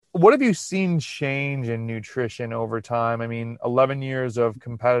what have you seen change in nutrition over time? I mean, 11 years of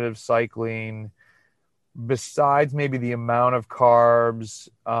competitive cycling, besides maybe the amount of carbs,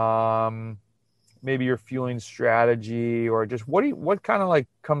 maybe your fueling strategy, or just what kind of like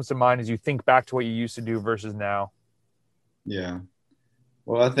comes to mind as you think back to what you used to do versus now? Yeah.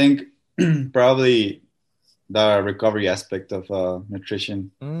 Well, I think probably the recovery aspect of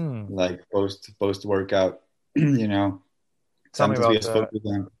nutrition, Mm, like post workout, you know, tell me sometimes we about just that. focus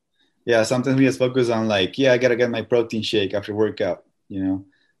on, yeah, sometimes we just focus on like, yeah, I gotta get my protein shake after workout,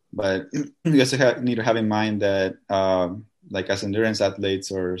 but we also need to have in mind that, like as endurance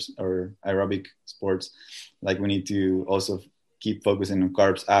athletes or aerobic sports, like we need to also keep focusing on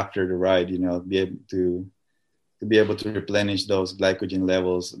carbs after the ride, be able to be able to replenish those glycogen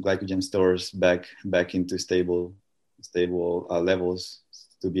levels, glycogen stores back into stable levels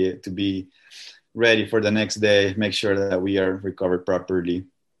to be ready for the next day. Make sure that we are recovered properly,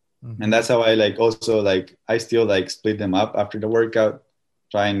 and Hmm. that's how I like also like I still like split them up after the workout,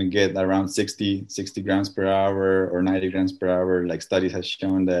 trying to get around 60 grams per hour or 90 grams per hour. Like studies have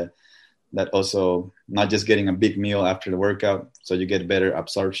shown that also not just getting a big meal after the workout, so you get better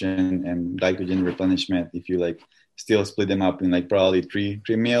absorption and glycogen replenishment if you like still split them up in like probably three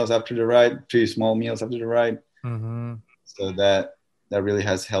meals after the ride, three small meals after the ride. Hmm. So that really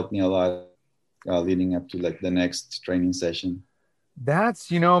has helped me a lot, leading up to like the next training session. That's,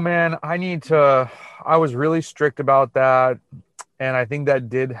 man, I was really strict about that. And I think that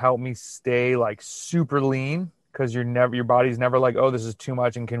did help me stay like super lean because your body's never like, oh, this is too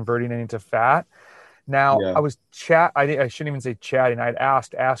much and converting it into fat. Now, Yeah. I shouldn't even say chatting. I'd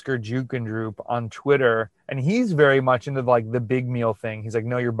asked Asker Jukendroop on Twitter, and he's very much into like the big meal thing. He's like,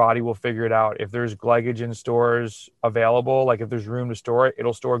 no, your body will figure it out. If there's glycogen stores available, like if there's room to store it,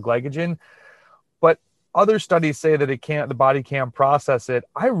 it'll store glycogen. But other studies say that the body can't process it.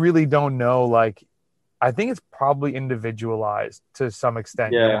 I really don't know. Like, I think it's probably individualized to some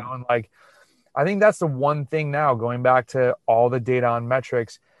extent, Yeah. and like, I think that's the one thing now, going back to all the data on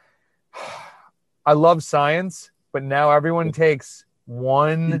metrics. I love science, but now everyone takes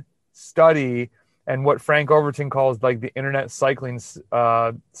one study and what Frank Overton calls like the internet cycling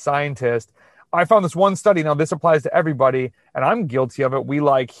scientist. I found this one study. Now this applies to everybody, and I'm guilty of it. We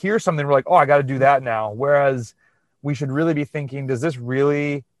like hear something, we're like, oh, I got to do that now. Whereas we should really be thinking, is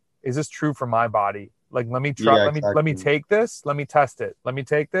this true for my body? Like, let me try, Yeah, let me exactly. take this, let me test it. Let me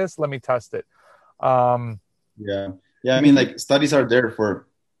take this, let me test it. Um, Yeah. Yeah, I do you mean think? like studies are there for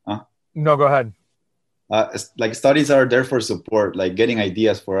uh, No, go ahead. like studies are there for support, like getting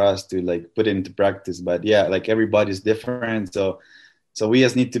ideas for us to like put it into practice. But yeah, like everybody's different, so we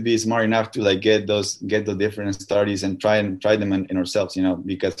just need to be smart enough to like get the different studies and try them in ourselves,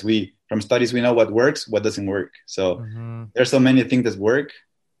 because we from studies we know what works, what doesn't work. So Mm-hmm. there's so many things that work,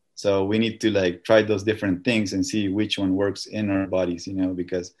 so we need to like try those different things and see which one works in our bodies,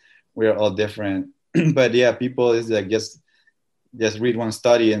 because we are all different. But yeah, people is like just read one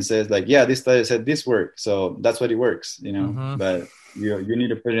study and says like, yeah, this study said this works, so that's what it works, Mm-hmm. but you need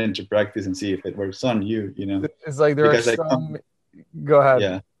to put it into practice and see if it works on you. It's like there are Because like some. Go ahead.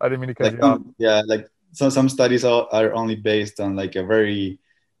 yeah, I didn't mean to cut like you off. like some studies are only based on like a very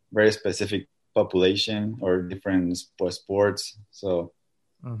specific population or different sports, so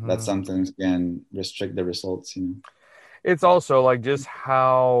that Hmm. sometimes can restrict the results. It's also like just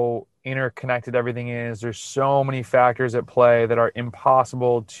how interconnected everything is. There's so many factors at play that are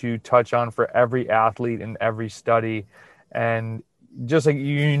impossible to touch on for every athlete in every study. And just like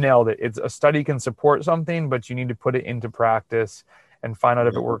you nailed it, it's a study can support something, but you need to put it into practice and find out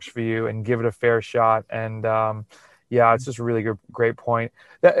if it Yeah. works for you and give it a fair shot. And yeah, it's just a really great point.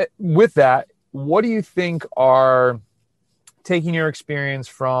 With that, what do you think are taking your experience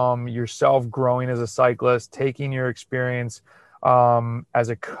from yourself growing as a cyclist, taking your experience as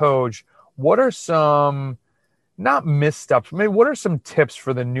a coach, what are some, not missteps, maybe what are some tips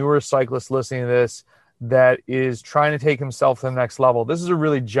for the newer cyclist listening to this that is trying to take himself to the next level? This is a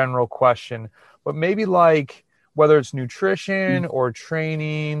really general question, but maybe like whether it's nutrition or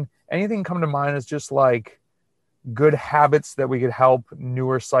training, anything come to mind as just like good habits that we could help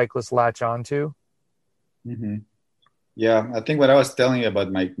newer cyclists latch onto? Hmm. Yeah, I think what I was telling you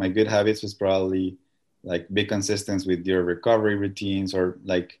about my good habits was probably like be consistent with your recovery routines, or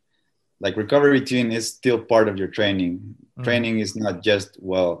like recovery routine is still part of your training. Mm-hmm. Training is not just,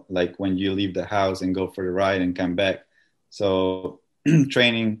 well, like when you leave the house and go for the ride and come back. So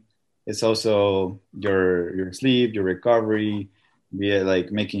training is also your sleep, your recovery, be it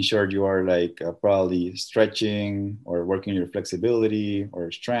like making sure you are like probably stretching or working your flexibility or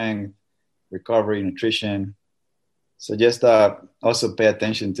strength, recovery, nutrition. So just also pay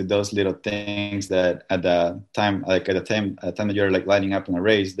attention to those little things that at the time, like at the time that you're like lining up in a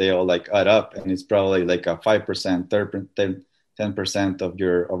race, they all like add up, and it's probably like a 5%, 10% of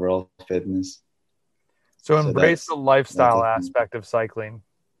your overall fitness. So So embrace the that's lifestyle a thing. aspect of cycling.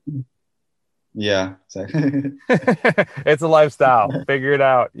 Yeah. So It's a lifestyle. Figure it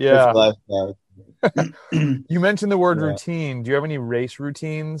out. it's a Yeah. lifestyle. You mentioned the word Yeah. routine. Do you have any race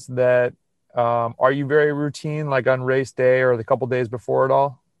routines that are you very routine, like on race day or the couple days before it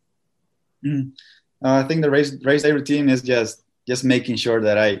all? I think the race day routine is just making sure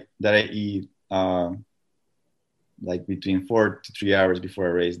that I eat like between 4 to 3 hours before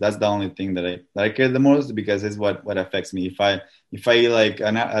a race. That's the only thing that I care the most, because it's what affects me. If I eat like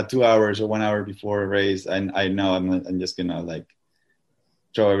 2 hours or 1 hour before a race, I know I'm just gonna like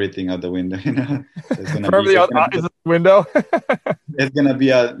throw everything out the window. You know, so it's gonna For be everything it's else gonna is be, the window. it's gonna be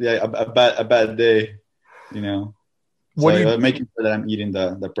a bad day. You know, What do so you? making sure that I'm eating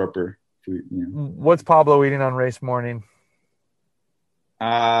the proper food. You know, What's Pablo eating on race morning?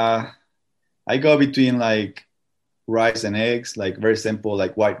 uh, I go between like rice and eggs, like very simple,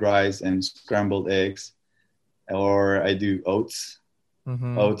 like white rice and scrambled eggs, or I do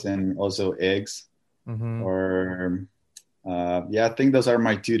Mm-hmm. oats and also eggs, Mm-hmm. or yeah, I think those are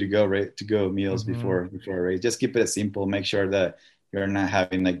my two to go meals Mm-hmm. before a race. Just keep it simple. Make sure that you're not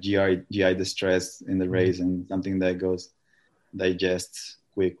having like GI distress in the race, and something that goes digests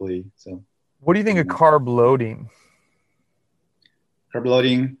quickly. So What do you think you of know, carb loading? carb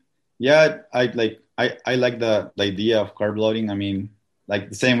loading. Yeah, I like the idea of carb loading. I mean, like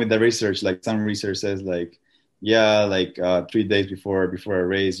the same with the research. Like some research says, like yeah, like 3 days before a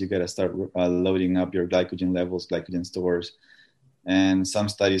race, you gotta start loading up your glycogen levels, glycogen stores. And some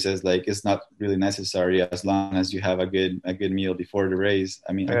study says like it's not really necessary, as long as you have a good meal before the race.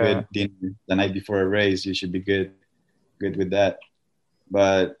 I mean, a Yeah. good dinner the night before a race, you should be good with that.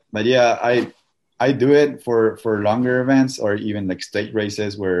 But yeah, I do it for longer events, or even like state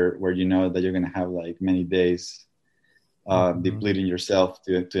races where you know that you're gonna have like many days Mm-hmm. depleting yourself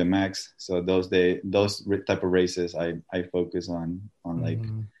to a max. So those type of races, I focus on like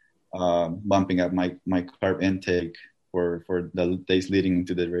Mm-hmm. bumping up my carb intake for the days leading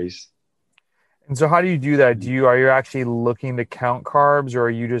into the race. And so how do you do that? Are you actually looking to count carbs, or are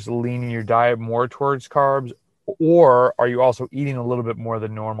you just leaning your diet more towards carbs, or are you also eating a little bit more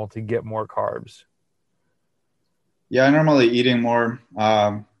than normal to get more carbs? Yeah, I normally eating more.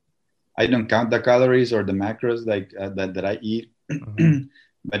 I don't count the calories or the macros like that I eat, Mm-hmm.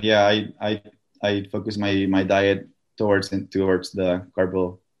 but yeah, I focus my diet towards the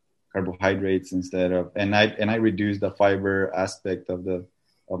carbohydrates instead of, and I reduce the fiber aspect of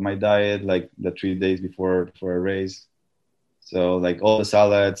my diet, like the 3 days before a race. So like all the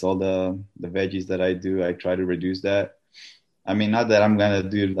salads, all the veggies that I do, I try to reduce that. I mean, not that I'm gonna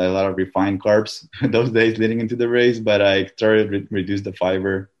do a lot of refined carbs those days leading into the race, but I try to reduce the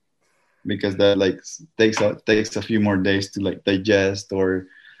fiber, because that like takes a few more days to like digest, or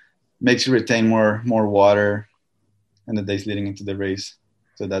makes you retain more water in the days leading into the race.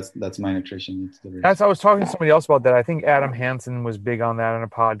 So that's my nutrition into the race. As I was talking to somebody else about that, I think Adam Hansen was big on that on a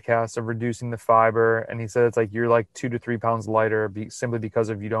podcast of reducing the fiber, and he said it's like you're like 2 to 3 pounds lighter simply because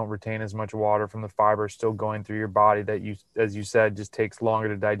of you don't retain as much water from the fiber still going through your body that you, as you said, just takes longer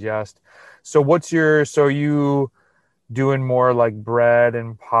to digest. So you doing more like bread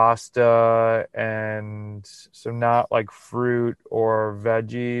and pasta, and so not like fruit or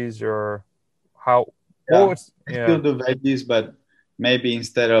veggies, or how? Yeah, I Yeah. still do veggies, but maybe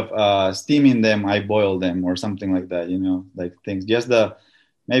instead of steaming them, I boil them or something like that. You know, like things. Just the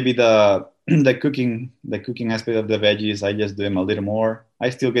maybe the the cooking aspect of the veggies. I just do them a little more. I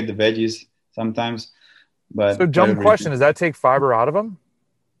still get the veggies sometimes, So but try to dumb question: reduce. does that take fiber out of them?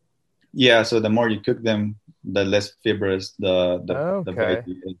 Yeah, so the more you cook them, the less fibrous the Okay.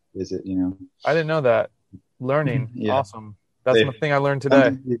 veggie is. It, you know. I didn't know that. Learning. Yeah. Awesome. That's one They, thing I learned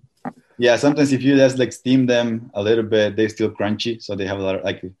today. sometimes, yeah, sometimes if you just like steam them a little bit, they still crunchy. So they have a lot of,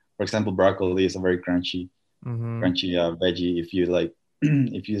 like, for example, broccoli is a very Mm-hmm. crunchy veggie. If you like,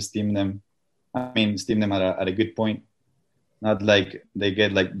 if you steam them, I mean, steam them at a good point, not like they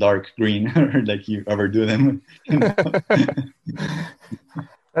get like dark green or like you overdo them. You know?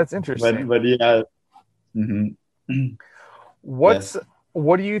 That's but interesting. but yeah, hmm What's yes.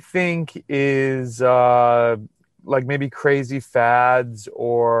 what do you think is like maybe crazy fads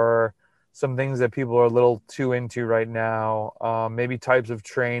or some things that people are a little too into right now? Maybe types of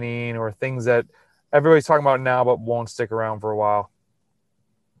training or things that everybody's talking about now but won't stick around for a while.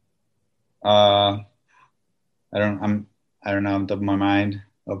 Uh, I don't know on top of my mind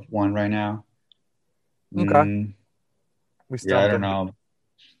of one right now. Okay. Mm, We Yeah, I stumped don't him. know.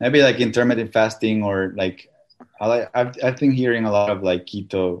 Maybe like intermittent fasting or like I've been hearing a lot of like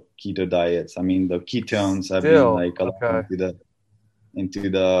keto diets. I mean, the ketones have been Still, like a lot okay. into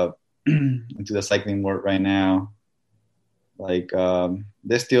the into the cycling world right now. Like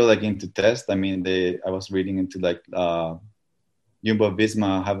they're still like into test. I mean, they I was reading into like Jumbo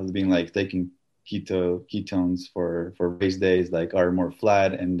Visma have been like taking ketones for race days, like are more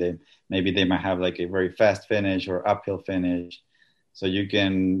flat, and then maybe they might have like a very fast finish or uphill finish. So you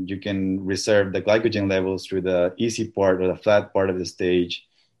can reserve the glycogen levels through the easy part or the flat part of the stage,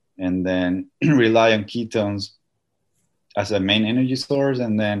 and then rely on ketones as a main energy source.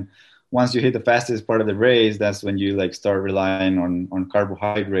 And then once you hit the fastest part of the race, that's when you like start relying on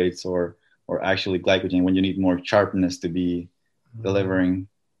carbohydrates or actually glycogen when you need more sharpness to be delivering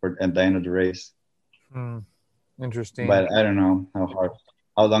for at the end of the race. Hmm. Interesting. But I don't know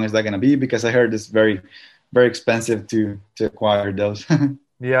how long is that going to be, because I heard it's very expensive to acquire those.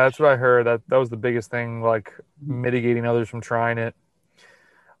 Yeah, that's what I heard. That was the biggest thing, like mitigating others from trying it.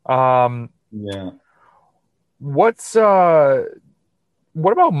 Um, Yeah. what's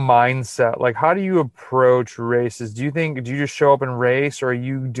what about mindset? Like, how do you approach races? Do you just show up and race, or are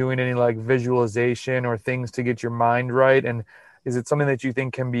you doing any like visualization or things to get your mind right? And is it something that you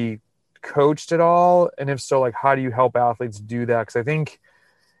think can be coached at all? And if so, like, how do you help athletes do that? Because I think,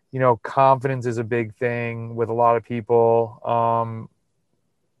 confidence is a big thing with a lot of people.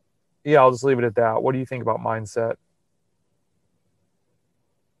 Yeah, I'll just leave it at that. What do you think about mindset?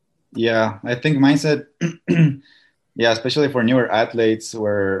 Yeah, I think mindset yeah, especially for newer athletes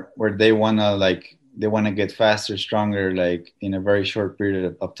where they want to get faster, stronger, like in a very short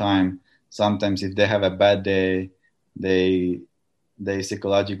period of time. Sometimes if they have a bad day, they they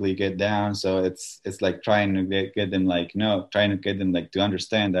psychologically get down. So it's like trying to get them like no, trying to get them like to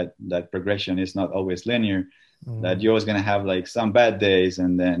understand that progression is not always linear. That Mm, you're always gonna have like some bad days,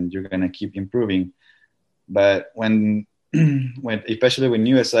 and then you're gonna keep improving. But when especially with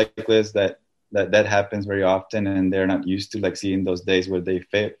newer cyclists, that happens very often, and they're not used to like seeing those days where they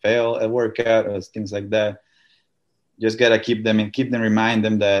fail a workout or things like that. Just gotta keep them, remind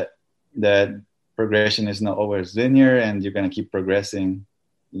them that progression is not always linear, and you're gonna keep progressing.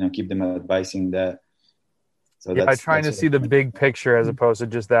 Keep them advising that. So yeah, that's trying that's to what see the big picture as opposed to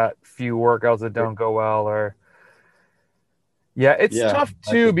just that few workouts that don't go well or yeah, it's yeah, tough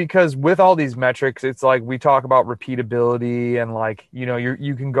too exactly. because with all these metrics, it's like we talk about repeatability and like,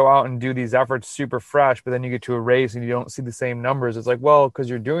 you can go out and do these efforts super fresh, but then you get to a race and you don't see the same numbers. It's like, well, because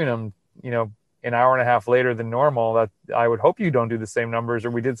you're doing them, an hour and a half later than normal, that I would hope you don't do the same numbers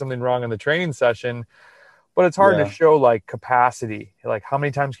or we did something wrong in the training session. But it's hard to Yeah, show like capacity. Like how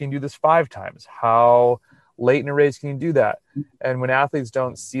many times can you do this 5 times? How late in a race can you do that? And when athletes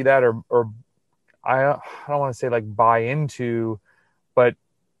don't see that or I don't want to say like buy into, but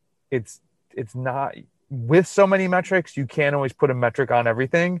it's it's not with so many metrics, you can't always put a metric on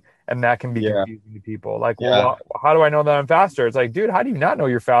everything, and that can be yeah, confusing to people. Like, well, yeah. how do I know that I'm faster? It's like, dude, how do you not know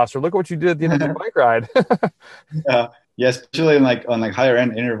you're faster? Look at what you did at the end of your bike ride. Yeah, yeah, especially like on like higher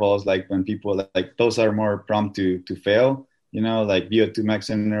end intervals, like when people like those are more prompt to fail. Like VO2 max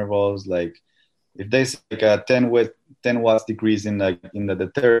intervals. Like if there's like a 10 watts decrease in like in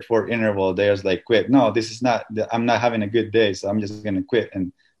the third, fourth interval, there's like quit. No, this is not. I'm not having a good day, so I'm just gonna quit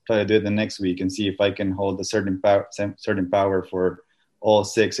and try to do it the next week and see if I can hold a certain power for all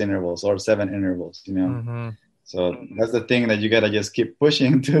 6 intervals or 7 intervals. Hmm. So that's the thing that you gotta just keep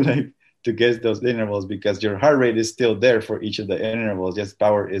pushing to like to get those intervals, because your heart rate is still there for each of the intervals, just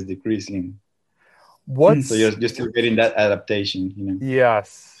power is decreasing. So What's you're still getting that adaptation.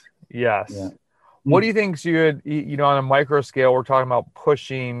 Yes, yes. Yeah. What do you think should, on a micro scale, we're talking about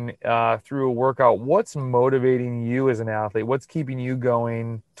pushing through a workout. What's motivating you as an athlete? What's keeping you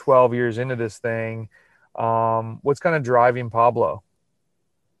going 12 years into this thing? What's kind of driving Pablo?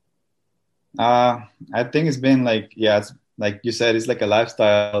 I think it's been like, yeah, it's like you said, it's like a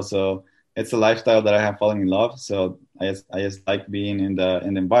lifestyle. So it's a lifestyle that I have fallen in love. So I just like being in the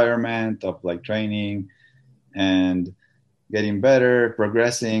environment of like training and getting better,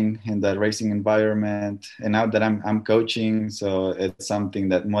 progressing in that racing environment. And now that I'm coaching, so it's something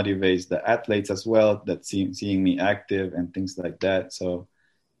that motivates the athletes as well, that seeing me active and things like that. So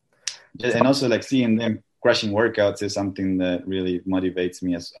and also like seeing them crushing workouts is something that really motivates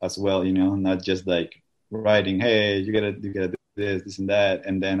me as well. Not just like writing, hey, you gotta do this and that,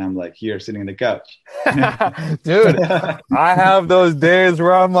 and then I'm like here sitting on the couch. Dude, I have those days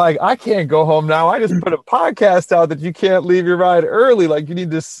where I'm like, I can't go home now. I just put a podcast out that you can't leave your ride early. Like you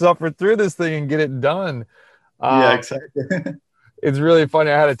need to suffer through this thing and get it done. Yeah, Um, exactly. It's really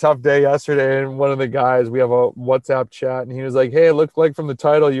funny. I had a tough day yesterday, and one of the guys, we have a WhatsApp chat, and he was like, "Hey, it looked like from the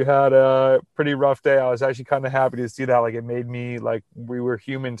title you had a pretty rough day." I was actually kind of happy to see that. Like, it made me like we were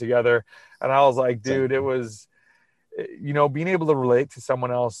human together, and I was like, "Dude, it Exactly. was." Being able to relate to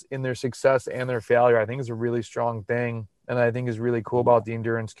someone else in their success and their failure, I think is a really strong thing. And I think is really cool about the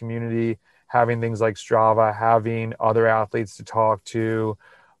endurance community, having things like Strava, having other athletes to talk to.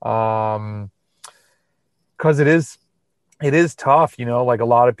 Because it is tough, like a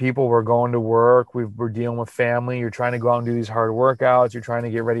lot of people, we're going to work, we're dealing with family, you're trying to go out and do these hard workouts, you're trying to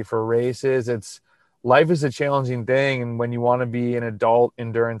get ready for races. Life is a challenging thing, and when you want to be an adult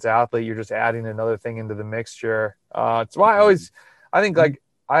endurance athlete, you're just adding another thing into the mixture. It's why I think, like,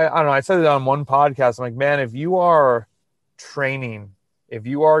 I don't know, I said it on one podcast, I'm like, man, if you are training, if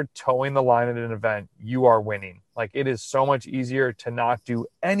you are towing the line at an event, you are winning. Like, it is so much easier to not do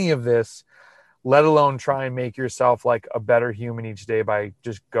any of this, let alone try and make yourself like a better human each day by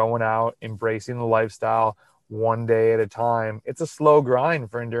just going out, embracing the lifestyle one day at a time. It's a slow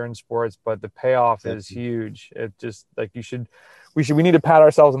grind for endurance sports, but the payoff is Exactly. huge. It just like we need to pat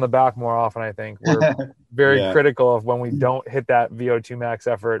ourselves on the back more often. I think we're very Yeah, critical of when we don't hit that VO2 max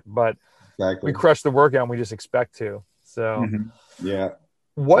effort, but we exactly. crush the workout and we just expect to. So Yeah,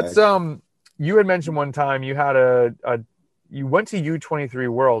 what's exactly. you had mentioned one time you had you went to U23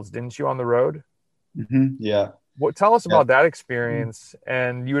 Worlds, didn't you, on the road? Yeah, What tell us yeah. about that experience?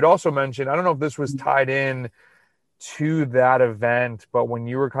 And you had also mentioned, I don't know if this was tied in to that event, but when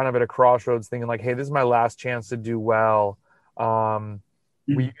you were kind of at a crossroads thinking like, hey, this is my last chance to do well. Um,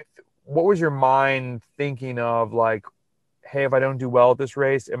 were you, what was your mind thinking of, like, hey, if I don't do well at this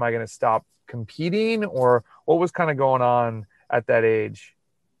race, am I going to stop competing? Or what was kind of going on at that age?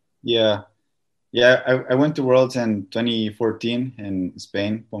 Yeah, yeah. I went to Worlds in 2014 in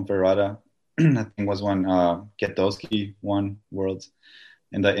Spain, Ponferrada. I think was when Ketowski won Worlds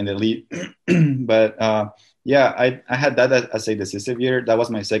in the lead. But yeah, I had that as a decisive year. That was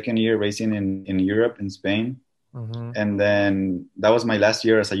my second year racing in Europe, in Spain, Mm-hmm. and then that was my last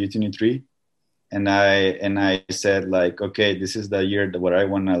year as a U23. And I said, like, okay, this is the year that where I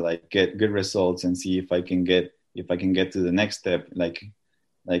want to like get good results and see if I can get to the next step, like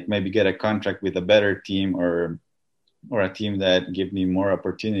maybe get a contract with a better team, or a team that give me more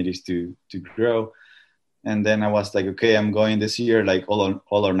opportunities to grow. And then I was like, okay, I'm going this year, like all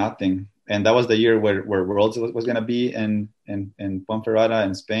or nothing. And that was the year where Worlds was going to be in Ponferrada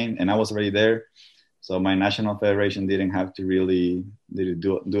in Spain, and I was already there. So my national federation didn't have to really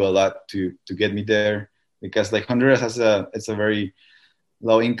do a lot to get me there, because like Honduras has it's a very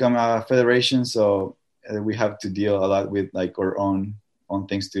low income federation, so we have to deal a lot with like our own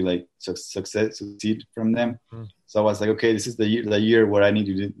things to like succeed from them. So I was like, okay, this is the year where I need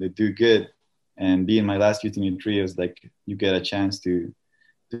to do good, and being my last U23, it was like you get a chance to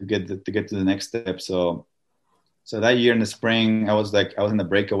get to the next step. So that year in the spring, I was in the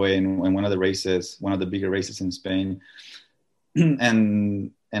breakaway in one of the races, one of the bigger races in Spain,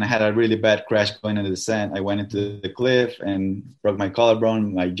 and I had a really bad crash going into the descent. I went into the cliff and broke my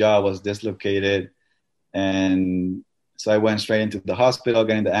collarbone. My jaw was dislocated, and so I went straight into the hospital,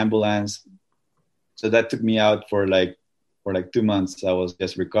 got in the ambulance. So that took me out for like 2 months. I was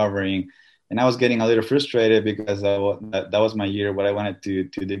just recovering, and I was getting a little frustrated because that was my year where I wanted to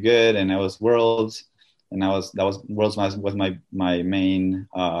do good, and I was worlds, and that was worlds was my main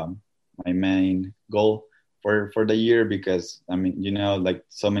goal for the year, because I mean, like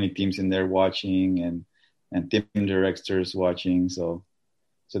so many teams in there watching, and team directors watching. So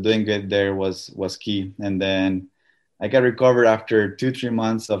doing good there was key. And then I got recovered after 2-3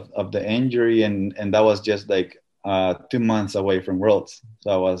 months of the injury, and that was just like 2 months away from Worlds.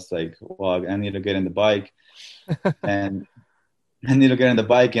 So I was like, well, I need to get in the bike, and I need to get in the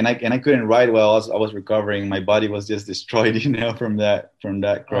bike, and I couldn't ride well. I was recovering. My body was just destroyed, from that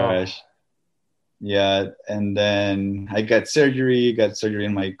Oh, crash. Yeah, and then I got surgery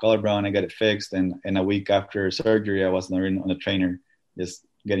in my collarbone. I got it fixed, and a week after surgery, I was on a trainer, just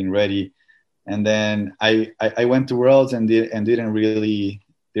getting ready. And then I went to Worlds and didn't really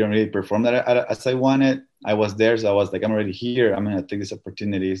perform that as I wanted. I was there, so I was like, I'm already here. I'm gonna take this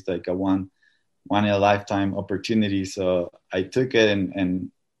opportunity. It's like a one in a lifetime opportunity. So I took it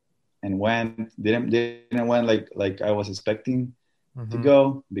and went. Didn't went like I was expecting to mm-hmm.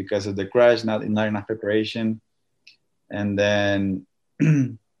 go because of the crash, not enough preparation. And then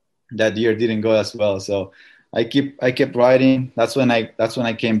that year didn't go as well. So I kept riding. That's when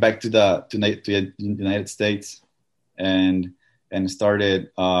I came back to the United States, and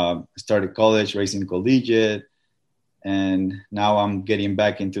started college racing collegiate. and now I'm getting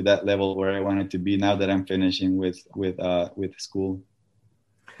back into that level where I wanted to be now that I'm finishing with school.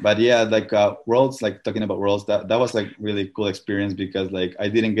 But yeah, like worlds, like talking about worlds, that was like really cool experience because like I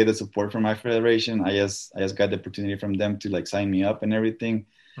didn't get the support from my federation. I just got the opportunity from them to like sign me up and everything.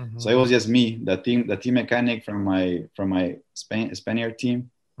 So it Mm-hmm. was just me, the team mechanic from my Spaniard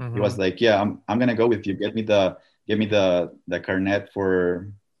team. He Mm-hmm. was like, yeah, I'm gonna go with you. Get me the carnet for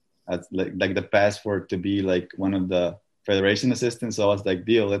like the pass for to be like one of the federation assistants. So I was like,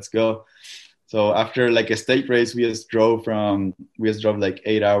 deal, let's go. So after like a state race, we just drove like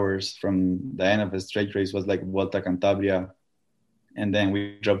 8 hours from the end of a straight race was like Volta Cantabria, and then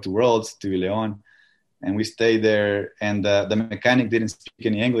we drove to Worlds to Leon, and we stayed there. And the mechanic didn't speak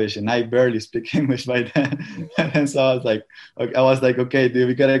any English, and I barely speak English by then. And so I was like, okay, dude,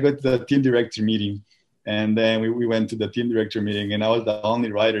 we gotta go to the team director meeting. And then we went to the team director meeting, and I was the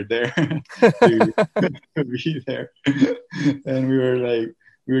only rider there to, to be there. And we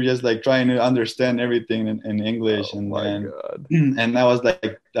were just like trying to understand everything in English, Oh and my then God. and I was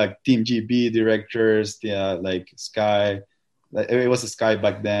like Team GB directors, yeah, like Sky, like it was a Sky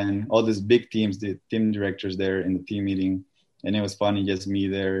back then. All these big teams, the team directors there in the team meeting, and it was funny just me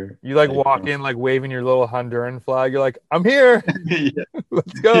there, You like like walk in like waving your little Honduran flag. You're like, I'm here. yeah,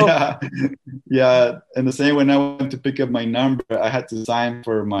 Let's go. yeah, yeah. And the same when I went to pick up my number, I had to sign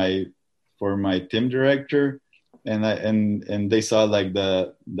for my team director, and they saw like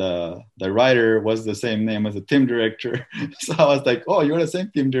the writer was the same name as the team director. So I was like, oh, you're the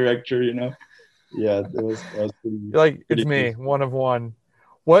same team director. Yeah, that was pretty You're like, it's pretty cool. me, one of one.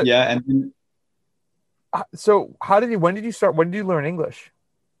 What? Yeah, and then, So when did you start? When did you learn English?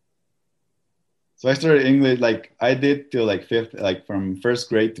 so I started English like I did till like fifth, like from first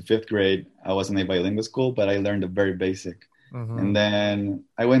grade to fifth grade. I was in a bilingual school, but I learned the very basic. Mm-hmm. And then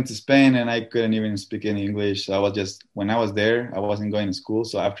I went to Spain, and I couldn't even speak any English. So I was just when I was there, I wasn't going to school.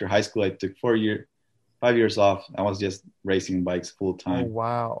 So after high school, I took 5 years off. I was just racing bikes full Oh time.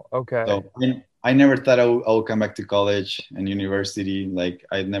 wow. Okay. So I never thought I would come back to college and university. Like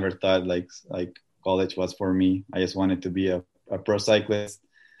I never thought like college was for me. I just wanted to be a pro cyclist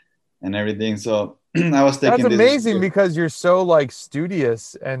and everything. So I was That's taking this. amazing because you're so like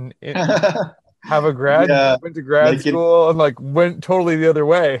studious and have a grad Yeah, went to grad like school and like went totally the other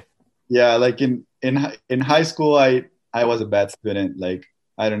way. like in high school, I was a bad student. Like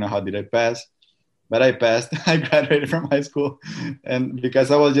I don't know how did I pass, but I passed. I graduated from high school, and because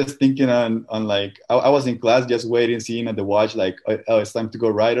I was just thinking on like I was in class just waiting, seeing at the watch like oh it's time to go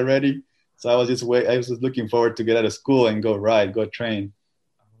ride already. So I was just wait. I was just looking forward to get out of school and go ride, go train,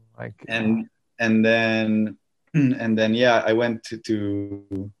 Like and then and then yeah, I went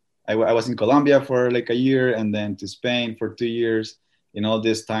I was in Colombia for like a year, and then to Spain for 2 years. In all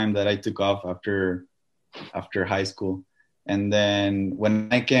this time that I took off after high school. And then when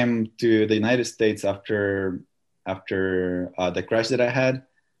I came to the United States after the crash that I had,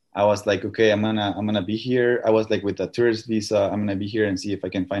 I was like, okay, I'm gonna be here. I was like with a tourist visa. I'm gonna be here and see if I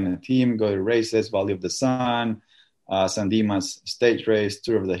can find a team, go to races, Valley of the Sun, San Dimas Stage Race,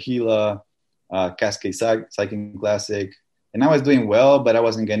 Tour of the Gila, Cascade Cycling Classic. And I was doing well, but I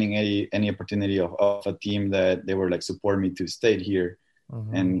wasn't getting any opportunity of a team that they were like support me to stay here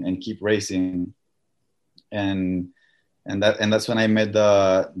mhm. and keep racing. And that's when I met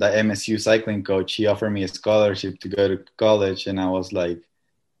the MSU cycling coach. He offered me a scholarship to go to college, and I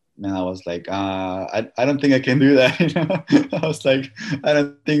don't think I can do that. I was like, I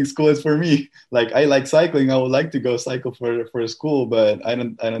don't think school is for me. Like, I like cycling. I would like to go cycle for school, but I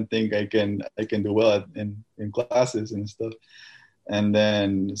don't think I can do well in classes and stuff. And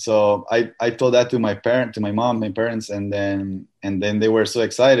then so I told that to my mom, my parents, and then they were so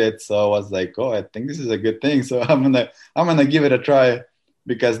excited. So I was like, oh, I think this is a good thing. So I'm gonna give it a try,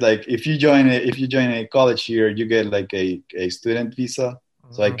 because like if you join a college here, you get like a student visa.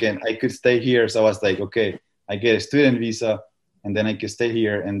 So I Mhm. can I could stay here. So I was like, okay, I get a student visa, and then I can stay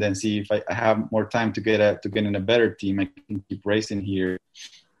here and then see if I have more time to get in a better team. I can keep racing here.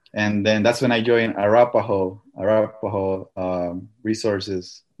 And then that's when I joined Arapaho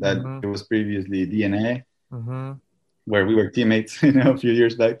Resources, that Mhm. it was previously DNA, Mhm. where we were teammates, a few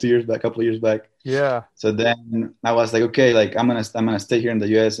years back, 2 years back, a couple of years back. Yeah. So then I was like, okay, like I'm gonna stay here in the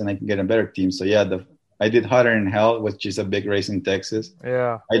U.S. and I can get a better team. So yeah, I did Hotter in Hell, which is a big race in Texas.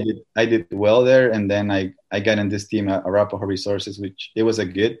 Yeah. I did well there, and then I got in this team at Arapaho Resources, which it was a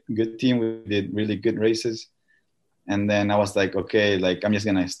good team. We did really good races. And then I was like, okay, like I'm just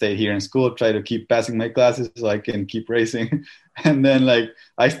gonna stay here in school, try to keep passing my classes so I can keep racing. And then like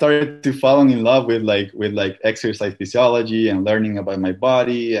I started to fall in love with exercise physiology and learning about my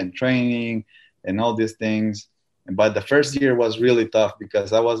body and training and all these things. But the first year was really tough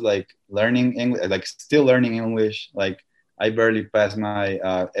because I was like learning English, like still learning English. Like I barely passed my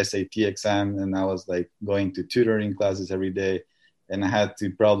SAT exam, and I was like going to tutoring classes every day, and I had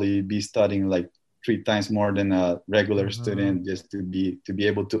to probably be studying like 3 times more than a regular Mm-hmm. student just to be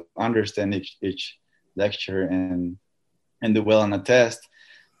able to understand each lecture and do well on a test.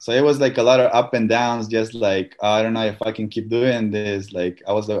 So it was like a lot of up and downs, just like I don't know if I can keep doing this. Like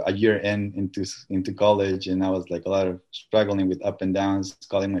I was a year into college, and I was like a lot of struggling with up and downs,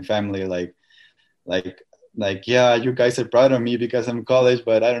 calling my family like like yeah, you guys are proud of me because I'm in college,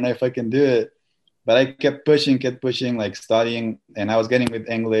 but I don't know if I can do it. But I kept pushing, like studying, and I was getting with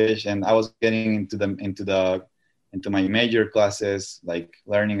English, and I was getting into my major classes, like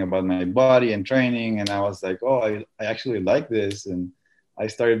learning about my body and training. And I was like, oh, I actually like this, and I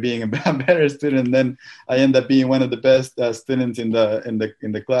started being a better student. Then I ended up being one of the best students in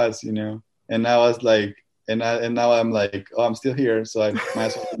the class, you know. And I was like, and now I'm like, oh, I'm still here, so I might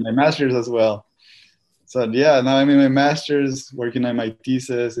as well do my master's as well. So yeah, now I'm in my master's, working on my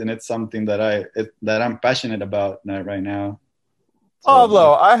thesis, and it's something that I'm passionate about right now. So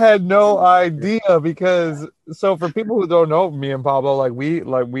Pablo, I had no idea because so for people who don't know me and Pablo, like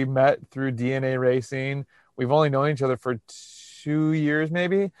we met through DNA racing. We've only known each other for 2 years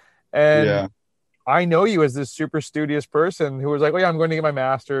maybe. And yeah, I know you as this super studious person who was like, "Oh yeah, I'm going to get my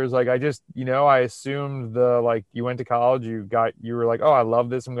master's." Like I just, I assumed the like you went to college, you were like, "Oh, I love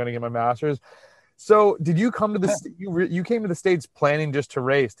this. I'm going to get my master's." So, did you come to this you came to the States planning just to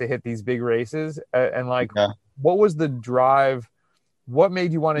race, to hit these big races? And like yeah. what was the drive? What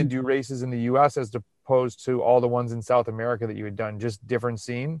made you want to do races in the US as opposed to all the ones in South America that you had done? Just different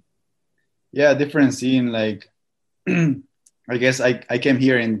scene? Yeah, different scene. Like, I guess I came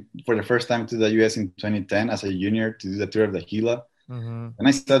here for the first time to the US in 2010 as a junior to do the tour of the Gila, Mm-hmm. and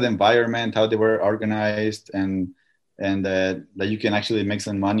I saw the environment, how they were organized, and that you can actually make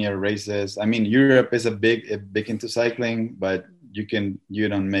some money at races. I mean, Europe is a big into cycling, but you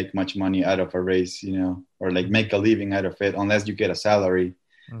don't make much money out of a race, you know, or like make a living out of it unless you get a salary.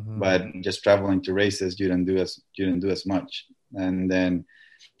 Mm-hmm. But just traveling to races, you don't do as much. And then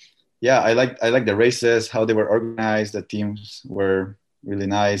yeah, I like the races, how they were organized. The teams were really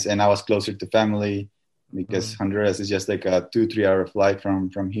nice, and I was closer to family because Honduras is just like a 2-3 hour flight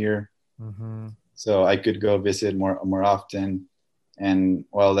from here, Mm-hmm. so I could go visit more often. And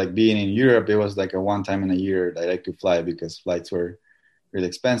while like being in Europe, it was like a one time in a year that I could fly because flights were really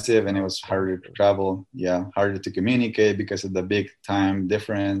expensive and it was harder to travel. Yeah, harder to communicate because of the big time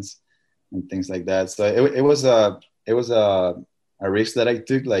difference and things like that. So it was a risk that I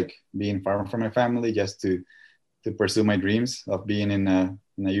took, like being far from my family, just to pursue my dreams of being in a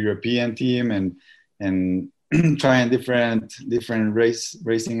European team and trying different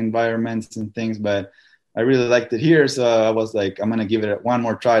racing environments and things. But I really liked it here, so I was like, I'm gonna give it one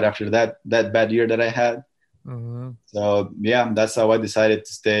more try after that bad year that I had. Mm-hmm. So yeah, that's how I decided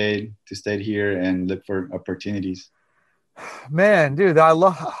to stay here and look for opportunities. Man, dude, I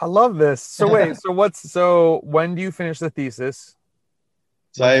love this. So wait, so when do you finish the thesis?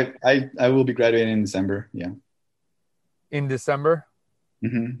 So When I will be graduating in December. Yeah. in December?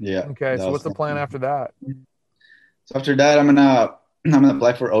 Yeah. Okay, That so was what's the plan after that? So after that, I'm gonna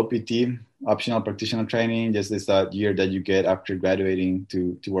apply for OPT, optional practitioner training. Just this year that you get after graduating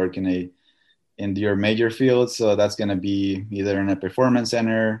to work in your major field. So that's gonna be either in a performance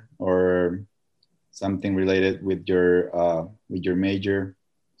center or something related with your major.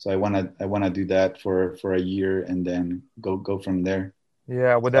 So I wanna do that for a year and then go from there.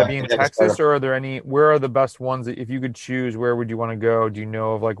 Yeah, would So that I be in think I can start. Texas or are there any, where are the best ones that if you could choose, where would you want to go? Do you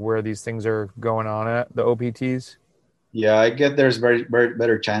know of like where these things are going on at the OPTs? Yeah, I get there's very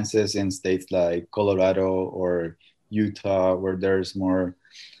better chances in states like Colorado or Utah where there's more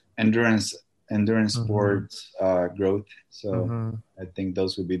endurance endurance Mm-hmm. sports growth. So Mm-hmm. I think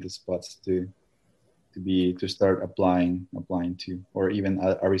those would be the spots to start applying to, or even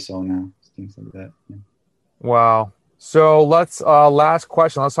Arizona, things like that. Yeah. Wow. So let's last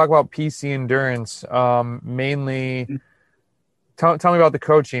question. Let's talk about PC endurance. Mainly tell me about the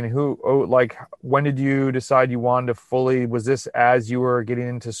coaching. Like when did you decide you wanted to fully, was this as you were getting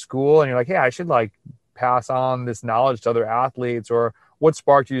into school and you're like, hey, I should like pass on this knowledge to other athletes, or what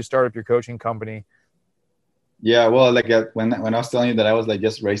sparked you to start up your coaching company? Yeah, well, like when I was telling you that I was like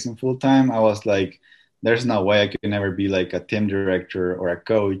just racing full time, I was like, there's no way I could never be like a team director or a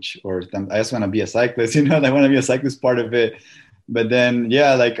coach or something. I just want to be a cyclist, you know. I want to be a cyclist part of it. But then,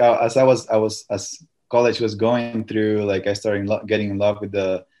 yeah, like as as college was going through, like I started getting in love with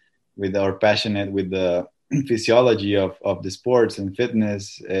or passionate with physiology of the sports and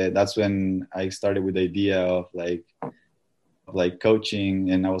fitness, that's when I started with the idea of like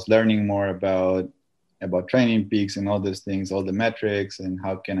coaching, and I was learning more about training peaks and all those things, all the metrics and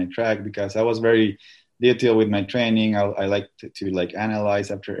how can I track, because I was very detailed with my training. I like to like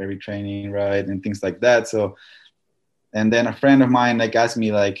analyze after every training, right, and things like that. So, and then a friend of mine like asked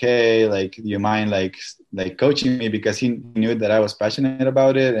me like, hey, like, do you mind like coaching me, because he knew that I was passionate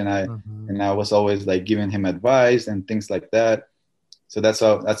about it, and I was always like giving him advice and things like that. So that's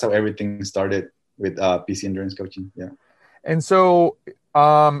how everything started with PC endurance coaching. Yeah. And so,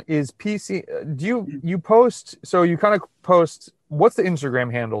 is PC, do you post, so you kind of post, what's the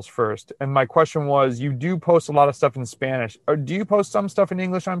Instagram handles first? And my question was, you do post a lot of stuff in Spanish. Or do you post some stuff in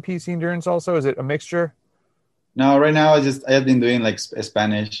English on PC Endurance also? Is it a mixture? No, right now I have been doing like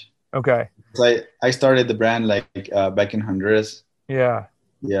Spanish. Okay. So I started the brand like back in Honduras. Yeah.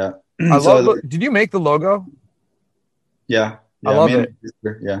 Yeah. I love did you make the logo? Yeah. I love it.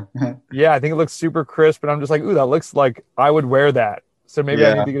 Yeah. Yeah, I think it looks super crisp, and I'm just like, ooh, that looks like I would wear that. So maybe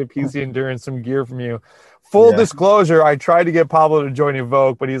I need to get a PC Endurance, some gear from you. Full disclosure, I tried to get Pablo to join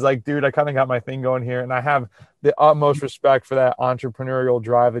Evoke, but he's like, dude, I kind of got my thing going here. And I have the utmost respect for that entrepreneurial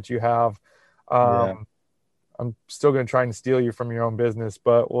drive that you have. I'm still going to try and steal you from your own business,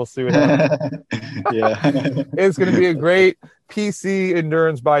 but we'll see what happens. Yeah. It's going to be a great PC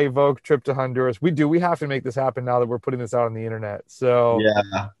Endurance by Evoke trip to Honduras. We have to make this happen now that we're putting this out on the internet. So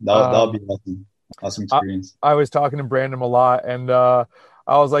yeah, that'll be awesome. Awesome experience. I was talking to Brandon a lot, and I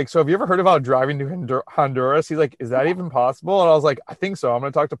was like, so have you ever heard about driving to Honduras? He's like, is that even possible? And I was like, I think so. I'm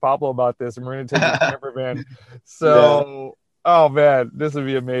going to talk to Pablo about this, and we're going to take a camper van. So, oh man, this would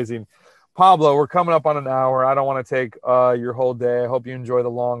be amazing. Pablo, we're coming up on an hour. I don't want to take your whole day. I hope you enjoy the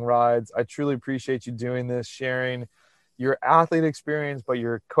long rides. I truly appreciate you doing this, sharing your athlete experience, but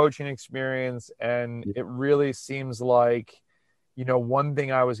your coaching experience. And it really seems like, you know, one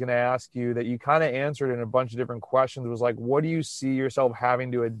thing I was going to ask you that you kind of answered in a bunch of different questions was like, what do you see yourself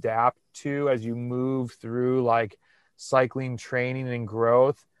having to adapt to as you move through like cycling training and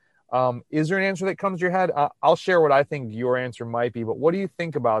growth? Is there an answer that comes to your head? I'll share what I think your answer might be, but what do you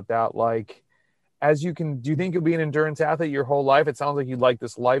think about that? Like, do you think you'll be an endurance athlete your whole life? It sounds like you like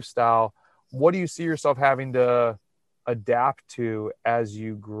this lifestyle. What do you see yourself having to adapt to as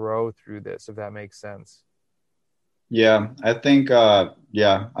you grow through this, if that makes sense? Yeah, I think, I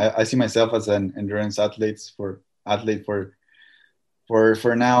see myself as an endurance athlete for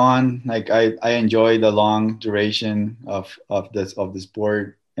now on. Like I enjoy the long duration of the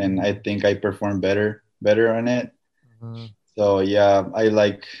sport, and I think I perform better on it. Mm-hmm. So yeah, I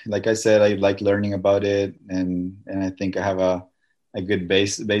like I said, I like learning about it, and I think I have a good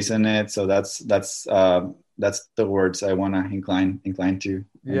base in it. So that's the words I want to incline to.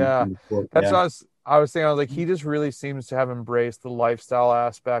 Yeah, that's what I was saying. I was like, he just really seems to have embraced the lifestyle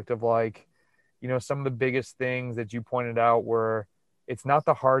aspect of, like, you know, some of the biggest things that you pointed out were, it's not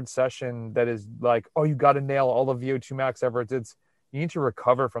the hard session that is like, oh, you got to nail all the VO2 max efforts. It's, you need to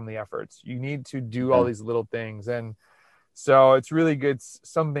recover from the efforts. You need to do all these little things. And so it's really good.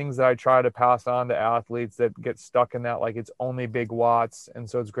 Some things that I try to pass on to athletes that get stuck in that, like, it's only big watts. And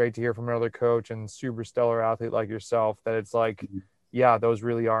so it's great to hear from another coach and super stellar athlete like yourself that it's like, yeah, those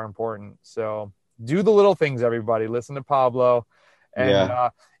really are important. So do the little things, everybody. Listen to Pablo.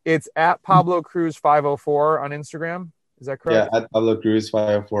 And it's at Pablo Cruz 504 on Instagram. Is that correct? Yeah, at Pablo Cruz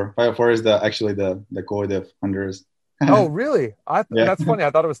 504. 504 is actually the code of Honduras. Oh, really? That's funny. I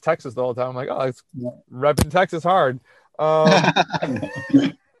thought it was Texas the whole time. I'm like, oh, it's repping Texas hard.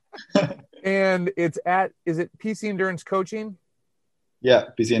 And it's is it PC Endurance Coaching? Yeah,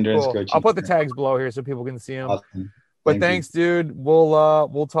 PC Endurance Coaching. I'll put the tags below here so people can see them. Awesome. But thanks, dude.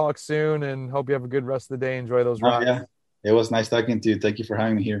 We'll talk soon, and hope you have a good rest of the day. Enjoy those rides. Yeah, it was nice talking to you. Thank you for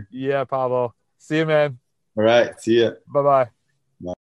having me here. Yeah, Pablo. See you, man. All right. See ya. Bye-bye.